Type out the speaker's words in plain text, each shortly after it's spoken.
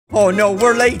Oh no,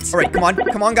 we're late. All right,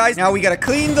 come on, guys. Now we gotta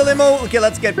clean the limo. Okay,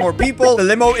 let's get more people. The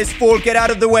limo is full. Get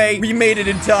out of the way. We made it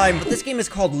in time. But this game is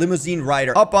called Limousine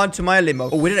Rider. Up onto my limo.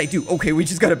 Oh, what did I do? Okay, we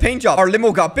just got a paint job. Our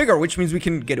limo got bigger, which means we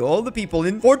can get all the people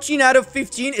in. 14 out of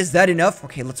 15. Is that enough?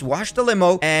 Okay, let's wash the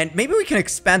limo, and maybe we can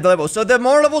expand the limo. So the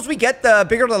more levels we get, the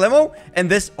bigger the limo. And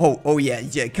this, oh yeah,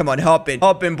 come on, hop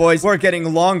in, boys. We're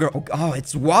getting longer. Oh,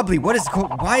 it's wobbly. What is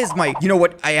why is my, you know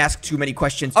what? I asked too many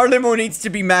questions. Our limo needs to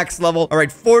be max level. All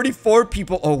right, 44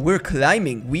 people. Oh, we're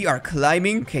climbing. We are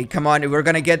climbing. Okay, come on. We're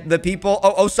gonna get the people.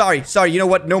 Oh, sorry. You know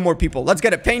what? No more people. Let's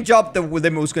get a paint job. The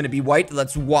limo's gonna be white.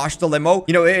 Let's wash the limo.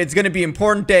 You know, it's gonna be an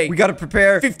important day. We gotta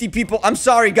prepare 50 people. I'm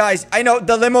sorry, guys. I know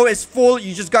the limo is full.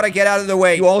 You just gotta get out of the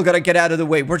way. You all gotta get out of the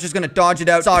way. We're just gonna dodge it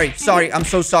out. Sorry. I'm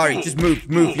so sorry. Just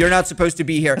move. You're not supposed to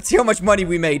be here. Let's see how much money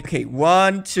we made. Okay,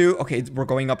 1, 2. Okay, we're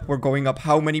going up.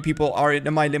 How many people are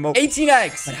in my limo? 18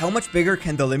 eggs. But how much bigger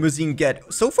can the limousine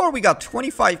get? So far, we got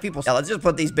 25 people. Yeah, let's just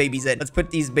put these babies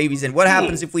in. What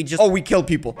happens if we just... Oh, we kill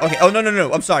people. Okay. Oh,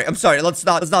 no. I'm sorry. Let's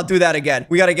not do that again.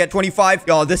 We gotta get 25.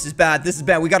 Oh, this is bad.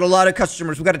 We got a lot of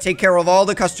customers. We gotta take care of all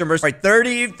the customers. All right,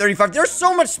 30, 35. There's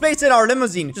so much space in our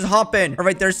limousine. Just hop in. All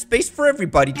right, there's space for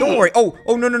everybody. Don't worry. Oh,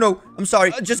 no. I'm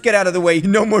sorry. Just get out of the way.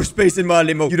 No more space in my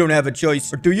limo. You don't have a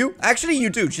choice. Or do you? Actually, you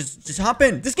do. Just hop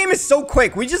in. This game is so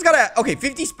quick. We just gotta... Okay,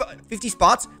 50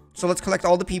 spots. So let's collect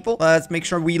all the people. Let's make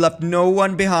sure we left no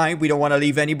one behind. We don't want to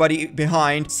leave anybody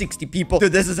behind. 60 people.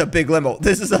 Dude, this is a big limo.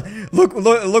 This is a... Look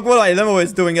what my limo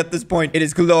is doing at this point. It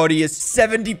is glorious.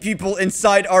 70 people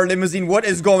inside our limousine. What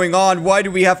is going on? Why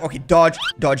do we have... Okay, dodge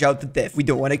out the diff. We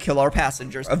don't want to kill our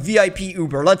passengers. A VIP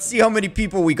Uber. Let's see how many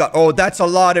people we got. Oh, that's a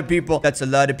lot of people.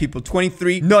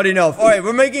 23. Not enough. All right,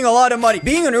 we're making a lot of money.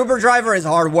 Being an Uber driver is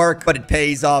hard work, but it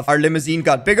pays off. Our limousine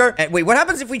got bigger. And wait, what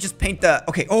happens if we just paint the...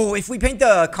 Okay, if we paint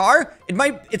the car,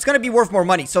 it's gonna be worth more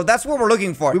money. So that's what we're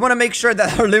looking for. We want to make sure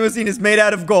that our limousine is made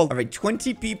out of gold. All right,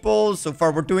 20 people. So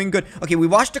far, we're doing good. Okay, we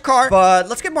washed the car, but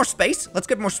let's get more space.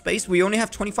 We only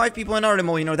have 25 people in our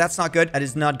limo. You know, that's not good. That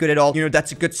is not good at all. You know,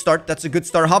 that's a good start.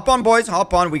 Hop on, boys.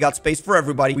 Hop on. We got space for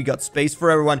everybody. We got space for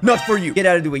everyone. Not for you. Get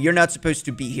out of the way. You're not supposed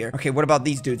to be here. Okay, what about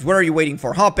these dudes? What are you waiting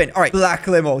for? Hop in. All right, black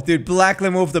limo. Dude, black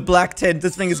limo with the black tint.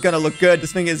 This thing is gonna look good.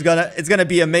 It's gonna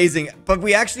be amazing. But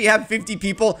we actually have 50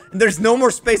 people, and there's no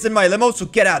more space in my limo, so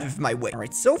get out of my way. All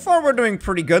right, so far we're doing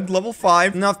pretty good. Level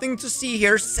 5. Nothing to see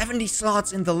here. 70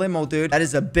 slots in the limo, dude. That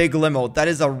is a big limo. That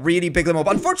is a really big limo.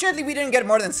 But unfortunately, we didn't get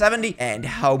more than 70. And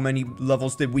how many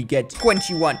levels did we get?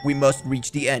 21. We must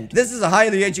reach the end. This is a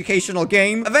highly educational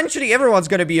game. Eventually, everyone's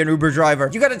gonna be an Uber driver.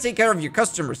 You gotta take care of your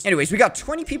customers. Anyways, we got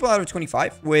 20 people out of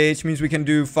 25, which means we can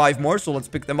do 5 more. So let's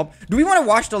pick them up. Do we want to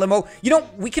wash the limo? You know,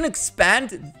 we can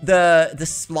expand the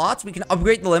slots. We can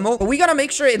upgrade the limo, but we gotta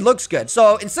make sure it looks good.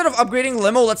 So instead of upgrading the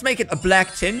limo, let's make it a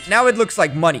black tint. Now it looks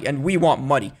like money, and we want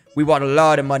money. We want a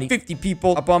lot of money. 50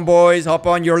 people. Hop on, boys. Hop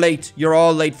on. You're late. You're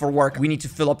all late for work. We need to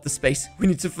fill up the space.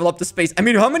 I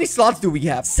mean, how many slots do we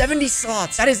have? 70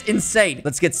 slots. That is insane.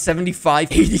 Let's get 75,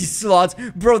 80 slots.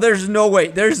 Bro, there's no way.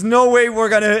 We're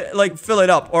gonna, like, fill it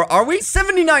up. Or are we?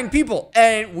 79 people.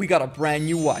 And we got a brand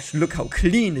new wash. Look how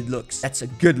clean it looks. That's a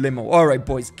good limo. All right,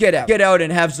 boys. Get out. Get out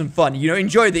and have some fun. You know,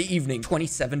 enjoy the evening.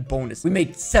 27 bonus. We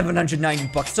made 790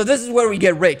 bucks. So this is where we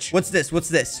get rich. What's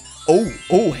this? Oh,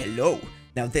 hello.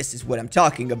 Now, this is what I'm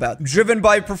talking about. Driven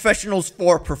by professionals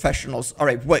for professionals. All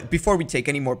right, wait. Before we take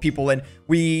any more people in,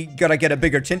 we gotta get a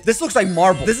bigger tint. This looks like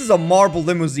marble. This is a marble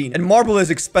limousine, and marble is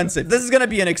expensive. This is gonna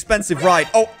be an expensive ride.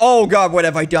 Oh, God, what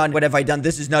have I done?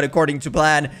 This is not according to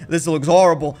plan. This looks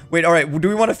horrible. Wait, all right. Do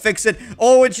we want to fix it?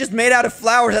 Oh, it's just made out of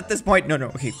flowers at this point. No.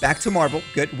 Okay, back to marble.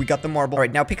 Good. We got the marble. All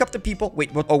right, now pick up the people.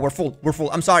 Wait, what? Oh, we're full.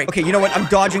 I'm sorry. Okay, you know what? I'm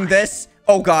dodging this.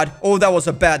 Oh, God. Oh, that was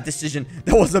a bad decision.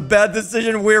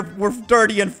 We're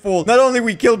dirty and full. Not only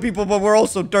we kill people, but we're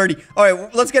also dirty. All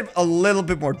right, let's get a little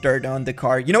bit more dirt on the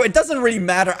car. You know, it doesn't really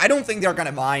matter. I don't think they're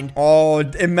gonna mind. Oh,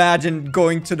 imagine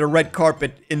going to the red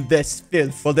carpet in this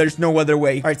filth. Well, there's no other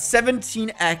way. All right,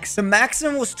 17x. The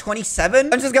maximum was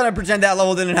 27. I'm just gonna pretend that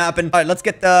level didn't happen. All right, let's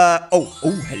get the... Oh,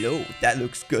 hello. That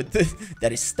looks good.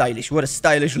 That is stylish. What a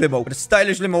stylish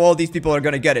limo. All these people are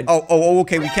gonna get it. Oh,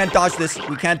 okay. We can't dodge this.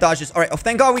 All right. Oh,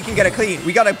 thank God we can get it clean.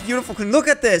 We got a beautiful clean. Look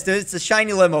at this. It's a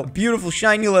shiny limo. Beautiful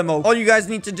shiny limo. All you guys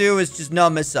need to do is just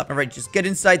not mess up. All right, just get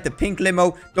inside the pink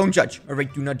limo. Don't judge. All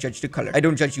right, do not judge the color. I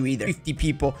don't judge you either. 50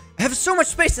 people. I have so much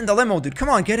space in the limo, dude. Come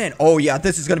on, get in. Oh, yeah,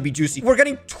 this is gonna be juicy. We're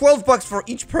getting 12 bucks for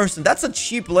each person. That's a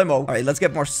cheap limo. All right, let's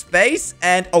get more space.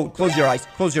 And, oh, close your eyes.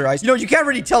 You know, you can't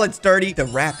really tell it's dirty. The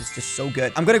wrap is just so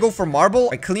good. I'm gonna go for marble.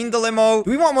 I cleaned the limo.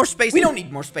 Do we want more space? We don't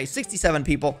need more space. 67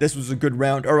 people. This was a good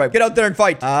round. All right, get out there and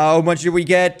fight. How much should we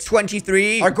get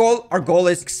 23? Our goal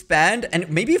is expand. And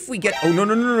maybe if we get... Oh,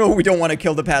 no. We don't want to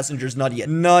kill the passengers. Not yet.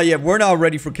 Not yet. We're not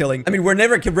ready for killing. I mean, we're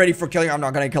never ready for killing. I'm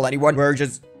not going to kill anyone. We're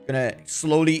just... gonna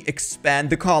slowly expand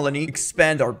the colony,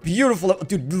 expand our beautiful...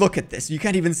 Dude, look at this. You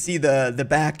can't even see the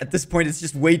back. At this point, it's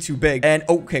just way too big. And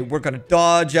okay, we're gonna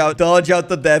dodge out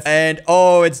the death. And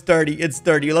oh, it's dirty. It's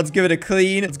dirty. Let's give it a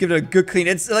clean. Let's give it a good clean.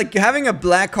 It's like having a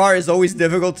black car is always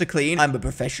difficult to clean. I'm a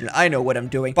professional. I know what I'm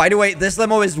doing. By the way, this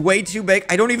limo is way too big.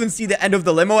 I don't even see the end of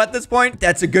the limo at this point.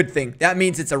 That's a good thing. That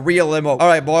means it's a real limo. All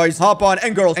right, boys, hop on.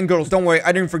 And girls, don't worry.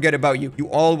 I didn't forget about you. You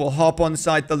all will hop on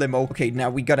inside the limo. Okay, now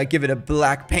we gotta give it a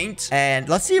black paint. And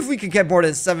let's see if we can get more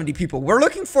than 70 people. We're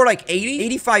looking for like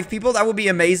 85 people. That would be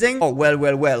amazing. Oh,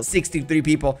 well. 63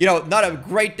 people. You know, not a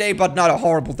great day, but not a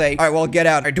horrible day. All right, well, get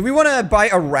out. All right, do we want to buy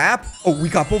a wrap? Oh, we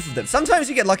got both of them. Sometimes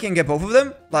you get lucky and get both of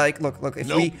them. Like, look.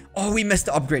 If we... Oh, we missed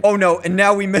the upgrade. Oh, no. And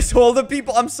now we miss all the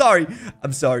people. I'm sorry.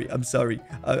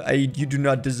 You do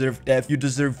not deserve death. You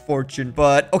deserve fortune.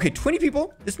 But, okay, 20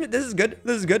 people. This is good.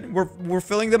 This is good. We're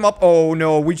filling them up. Oh,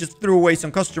 no. We just threw away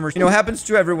some customers. You know, it happens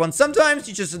to everyone. Sometimes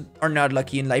you just are not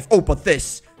lucky in life. Oh, but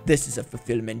this is a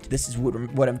fulfillment. This is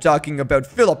what I'm talking about.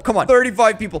 Fill up. Come on.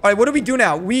 35 people. All right, what do we do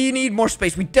now? We need more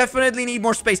space. We definitely need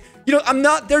more space. You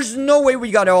know, there's no way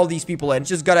we got all these people in.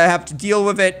 Just gotta have to deal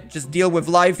with it. Just deal with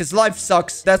life. Because life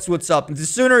sucks. That's what's up. And the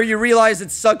sooner you realize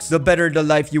it sucks, the better the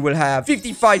life you will have.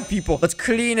 55 people. Let's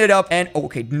clean it up. And,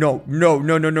 okay, no.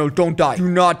 Don't die. Do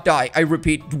not die. I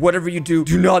repeat, whatever you do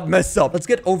not mess up. Let's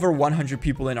get over 100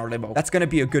 people in our limo. That's gonna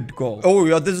be a good goal. Oh,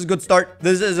 yeah, this is a good start.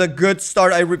 This is a good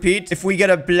start. I repeat, if we get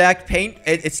a black paint,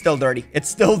 it's still dirty. It's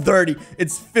still dirty.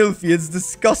 It's filthy. It's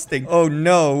disgusting. Oh,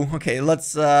 no. Okay,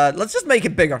 let's just make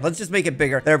it bigger. Let's just make it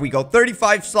bigger. There we go.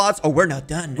 35 slots. Oh, we're not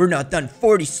done.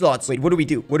 40 slots. Wait, what do we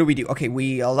do? Okay,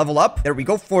 we level up. There we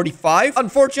go. 45.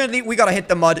 Unfortunately, we gotta hit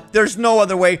the mud. There's no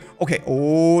other way. Okay.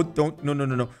 Oh,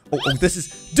 no. Oh, this is...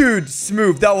 Dude,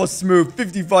 smooth. That was smooth.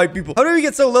 55 people. How did we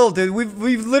get so little, dude?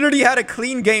 We've literally had a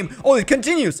clean game. Oh, it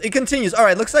continues. All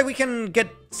right, looks like we can get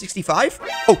 65.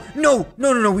 Oh, no.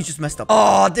 We just messed up.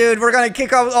 Oh, dude, we're gonna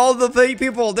kick out all the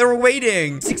people. They were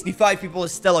waiting. 65 people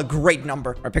is still a great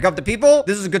number. All right, pick up the people.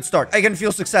 This is a good start. I can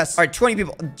feel success. All right, 20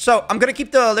 people. So I'm gonna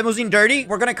keep the limousine dirty.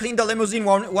 We're gonna clean the limousine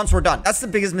once we're done. That's the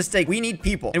biggest mistake. We need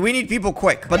people, and we need people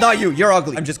quick. But not you. You're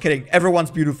ugly. I'm just kidding. Everyone's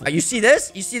beautiful. You see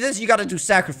this? You gotta do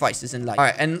sacrifices in life. All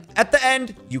right, and at the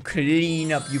end, you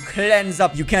clean up. You cleanse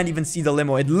up. You can't even see the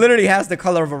limo. It literally has the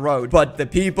color of a road. But the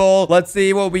people, let's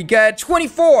see what we get.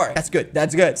 24. That's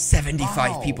good.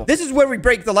 75 people. This is where we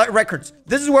break the records.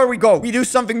 This is where we go. We do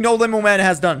something no limo man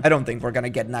has done. I don't think we're gonna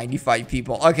get 95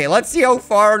 people. Okay, let's see how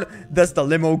far does the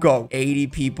limo go. 80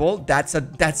 people.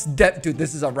 Dude,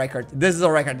 this is a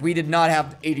record. We did not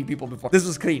have 80 people before. This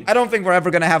was clean. I don't think we're ever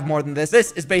gonna have more than this.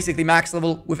 This is basically max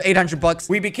level with 800 bucks.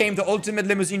 We became the ultimate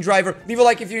limousine driver. Leave a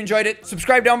like if you enjoyed it.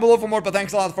 Subscribe down below for more, but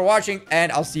thanks a lot for watching,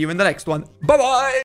 and I'll see you in the next one. Bye-bye.